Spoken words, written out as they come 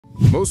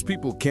Most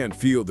people can't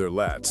feel their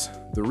lats.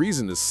 The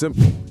reason is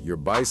simple: your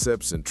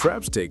biceps and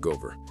traps take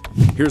over.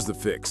 Here's the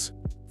fix.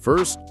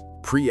 First,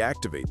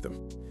 pre-activate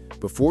them.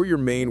 Before your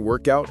main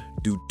workout,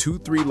 do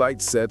 2-3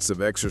 light sets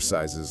of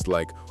exercises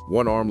like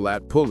one-arm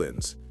lat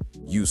pull-ins.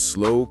 Use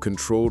slow,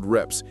 controlled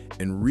reps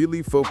and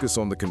really focus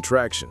on the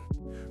contraction.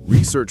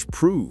 Research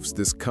proves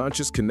this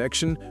conscious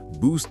connection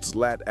boosts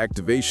lat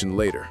activation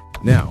later.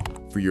 Now,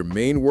 for your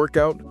main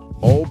workout,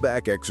 all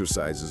back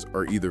exercises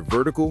are either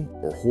vertical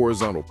or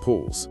horizontal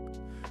pulls.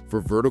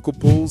 For vertical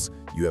pulls,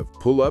 you have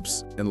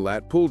pull-ups and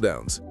lat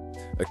pull-downs.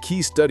 A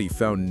key study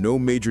found no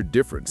major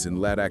difference in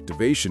lat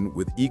activation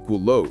with equal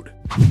load,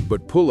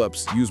 but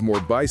pull-ups use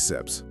more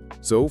biceps.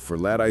 So for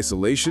lat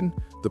isolation,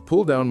 the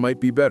pull-down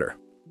might be better.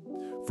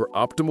 For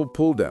optimal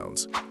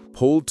pull-downs,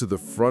 pull to the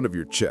front of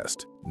your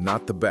chest,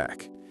 not the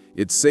back.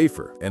 It's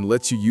safer and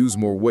lets you use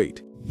more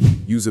weight.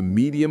 Use a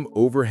medium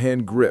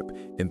overhand grip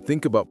and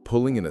think about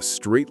pulling in a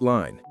straight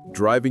line,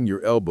 driving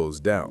your elbows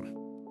down.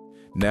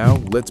 Now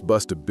let's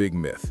bust a big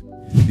myth.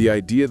 The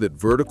idea that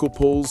vertical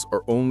pulls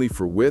are only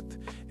for width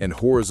and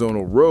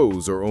horizontal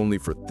rows are only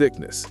for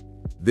thickness.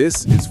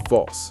 This is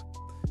false.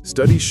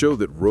 Studies show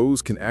that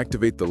rows can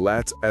activate the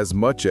lats as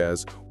much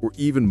as, or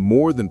even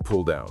more than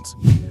pull-downs.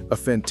 A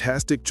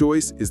fantastic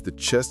choice is the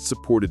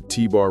chest-supported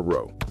T-bar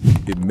row.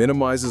 It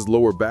minimizes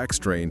lower back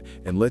strain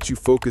and lets you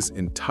focus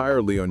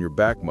entirely on your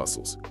back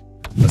muscles.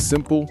 A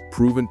simple,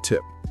 proven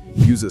tip: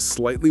 use a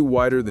slightly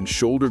wider than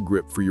shoulder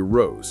grip for your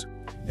rows.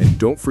 And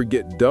don't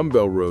forget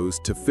dumbbell rows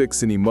to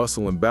fix any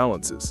muscle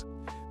imbalances.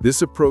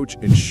 This approach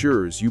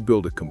ensures you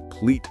build a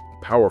complete,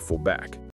 powerful back.